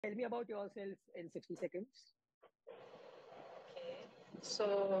Tell me about yourself in 60 seconds. Okay.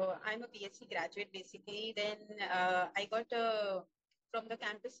 So I'm a BSc graduate basically. Then I got from the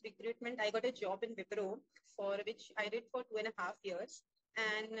campus recruitment, I got a job in Wipro for which I did for 2.5 years.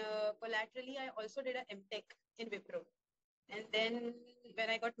 And collaterally, I also did a MTech in Wipro. And then when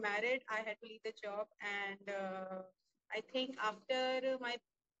I got married, I had to leave the job. And I think after my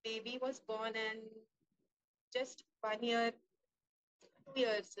baby was born and just 1 year, 2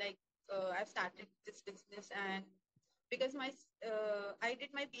 years, like I've started this business. And because I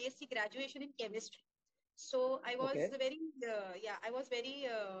did my BSc graduation in chemistry, so I was Okay. very I was very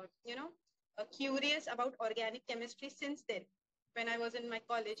curious about organic chemistry since then when I was in my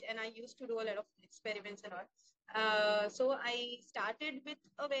college, and I used to do a lot of experiments and all. So I started with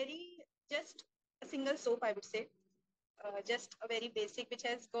a very just a single soap, I would say, just a very basic, which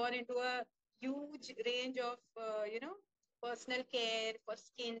has gone into a huge range of personal care for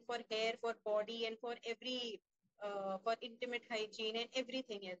skin, for hair, for body, and for every for intimate hygiene and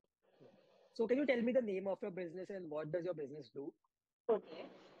everything else. So can you tell me the name of your business and what does your business do? Okay.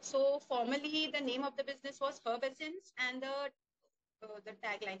 So formally, the name of the business was Herb Essence, and the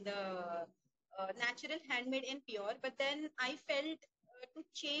tagline, the natural, handmade, and pure. But then I felt to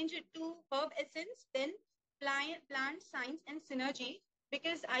change it to Herb Essence, then plant science and synergy,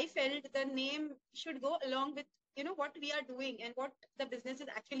 because I felt the name should go along with what we are doing and what the business is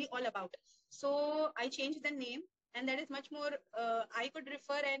actually all about. So I changed the name, and that is much more I could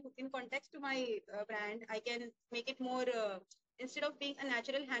refer, and in context to my brand, I can make it more instead of being a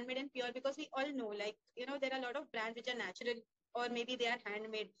natural, handmade, and pure, because we all know, like, there are a lot of brands which are natural or maybe they are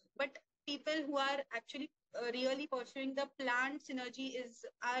handmade, but people who are actually really pursuing the plant synergy is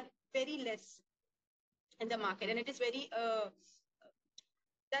are very less in the market, and it is very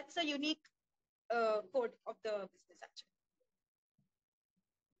that's a unique code of the business actually.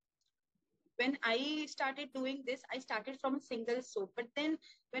 When I started doing this, I started from a single soap. But then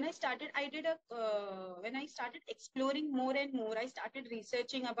when when I started exploring more and more, I started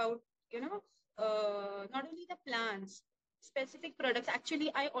researching about, not only the plants, specific products.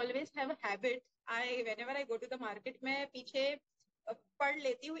 Actually, I always have a habit. Whenever I go to the market, मैं पीछे पढ़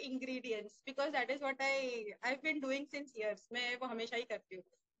लेती हूँ ingredients, because that is what I've been doing since years. मैं वो हमेशा ही करती हूँ.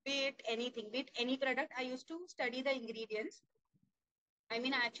 Be it anything, be it any product, I used to study the ingredients. I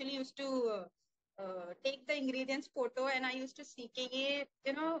mean, I actually used to take the ingredients photo, and I used to see कि ये,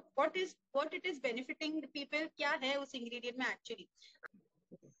 what it is benefiting the people, क्या है उस ingredient में actually.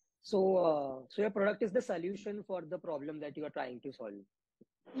 So your product is the solution for the problem that you are trying to solve.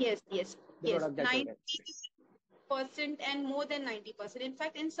 Yes, yes, The yes. product that you get. 90% and more than 90%. In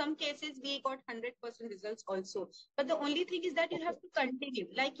fact, in some cases, we got 100% results also. But the only thing is that you have Okay. to continue.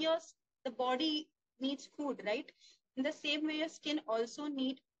 Like the body needs food, right? In the same way, your skin also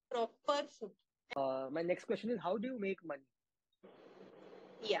need proper food. My next question is, how do you make money?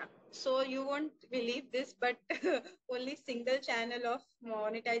 Yeah. So you won't believe this, but only single channel of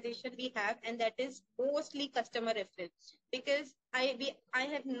monetization we have, and that is mostly customer referral. Because I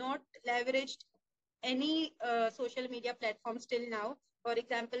have not leveraged any social media platforms till now. For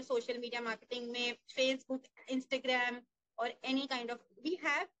example, social media marketing may Facebook, Instagram, or any kind of. We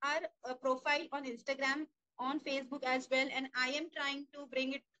have our profile on Instagram, on Facebook as well, and I am trying to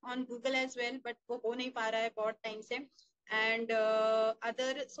bring it on Google as well, but वो हो नहीं पा रहा है बहुत time से, and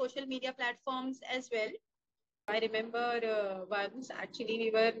other social media platforms as well. I remember once actually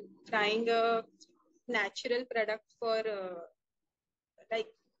we were trying a natural product for like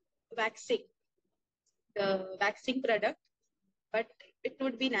waxing, the waxing product, but it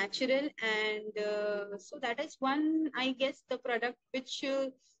would be natural, and so that is one, I guess, the product which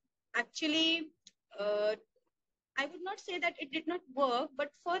actually uh, I would not say that it did not work, but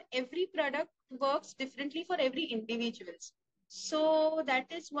for every product works differently for every individuals. So that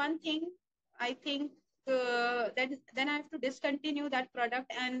is one thing I think. Then I have to discontinue that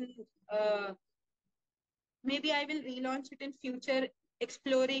product, and uh, maybe I will relaunch it in future,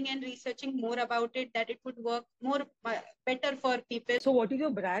 exploring and researching more about it, that it would work more better for people. So what is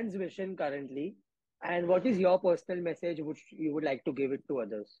your brand's vision currently? And what is your personal message which you would like to give it to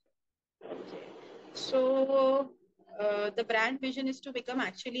others? Okay. So the brand vision is to become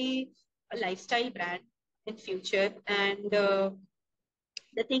actually a lifestyle brand in future, and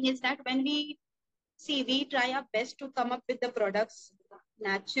the thing is that when we try our best to come up with the products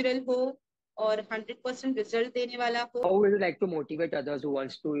natural ho or 100% result dene wala ho. How would you like to motivate others who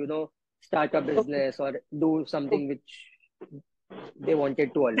wants to, start a Okay. business or do something which they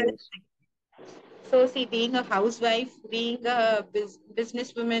wanted to always? So, see, being a housewife, being a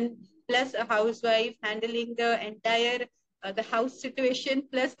businesswoman, plus a housewife, handling the entire the house situation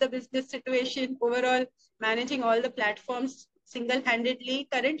plus the business situation, overall managing all the platforms single-handedly.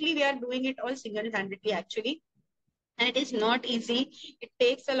 Currently, we are doing it all single-handedly actually. And it is not easy. It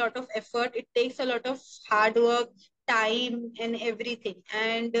takes a lot of effort. It takes a lot of hard work, time, and everything.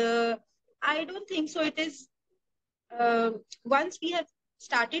 And I don't think so. It is once we have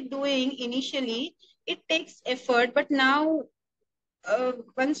started doing initially, it takes effort. But now,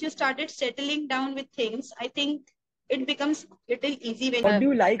 once you started settling down with things, I think it becomes little easy when What do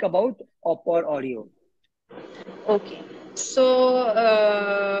you like about Opod Audio? okay.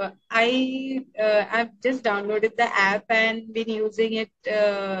 So I've just downloaded the app and been using it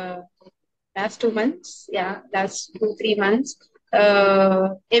last 2 months. Yeah, last 2 3 months.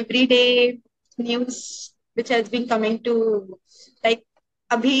 Every day news which has been coming to, like,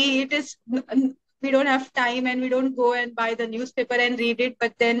 abhi it is we don't have time and we don't go and buy the newspaper and read it,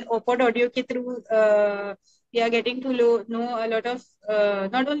 but then Opod audio ke through we are getting to know a lot of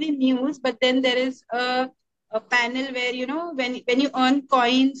not only news, but then there is a panel where, when you earn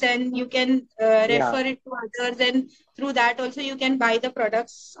coins and you can Yeah, refer it to others, and through that also you can buy the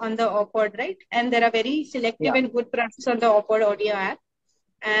products on the Opod, right? And there are very selective yeah. and good products on the Opod audio app,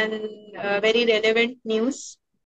 and very relevant news.